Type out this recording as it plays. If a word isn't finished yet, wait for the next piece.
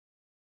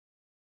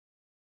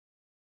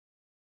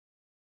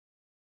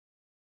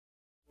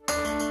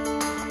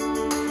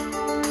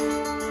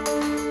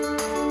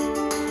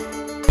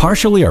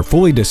Partially or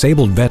fully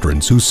disabled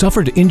veterans who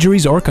suffered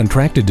injuries or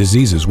contracted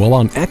diseases while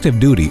on active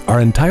duty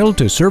are entitled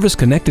to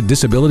service-connected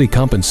disability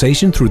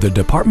compensation through the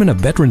Department of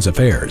Veterans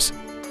Affairs.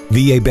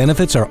 VA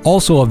benefits are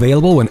also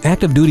available when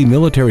active duty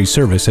military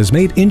service has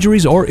made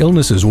injuries or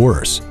illnesses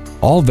worse.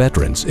 All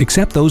veterans,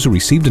 except those who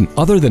received an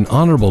other than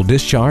honorable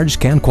discharge,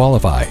 can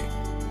qualify.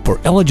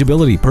 For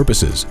eligibility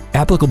purposes,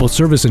 applicable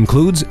service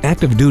includes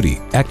active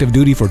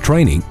duty for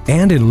training,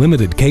 and in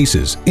limited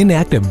cases,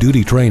 inactive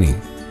duty training.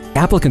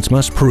 Applicants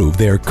must prove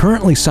they are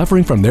currently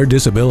suffering from their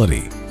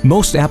disability.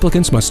 Most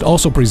applicants must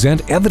also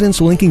present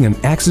evidence linking an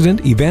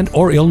accident, event,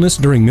 or illness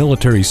during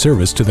military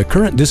service to the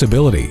current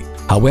disability.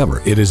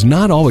 However, it is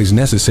not always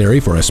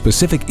necessary for a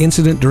specific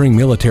incident during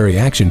military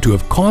action to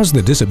have caused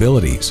the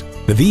disabilities.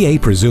 The VA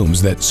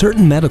presumes that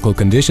certain medical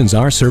conditions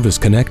are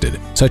service-connected,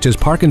 such as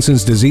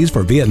Parkinson's disease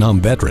for Vietnam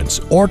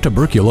veterans or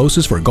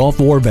tuberculosis for Gulf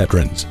War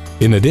veterans.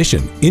 In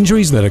addition,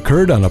 injuries that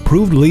occurred on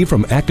approved leave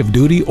from active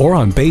duty or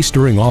on base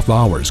during off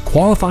hours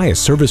qualify as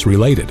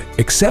service-related,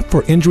 except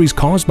for injuries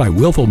caused by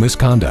willful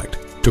misconduct.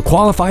 To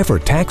qualify for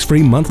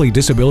tax-free monthly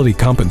disability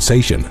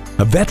compensation,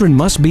 a veteran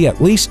must be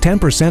at least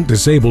 10%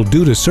 disabled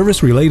due to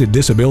service-related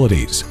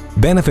disabilities.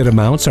 Benefit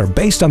amounts are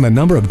based on the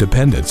number of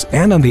dependents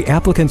and on the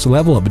applicant's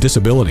level of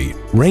disability,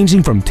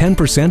 ranging from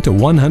 10% to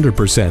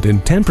 100% in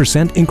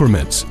 10%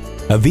 increments.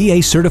 A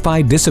VA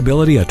certified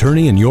disability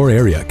attorney in your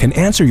area can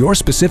answer your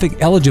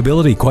specific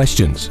eligibility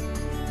questions.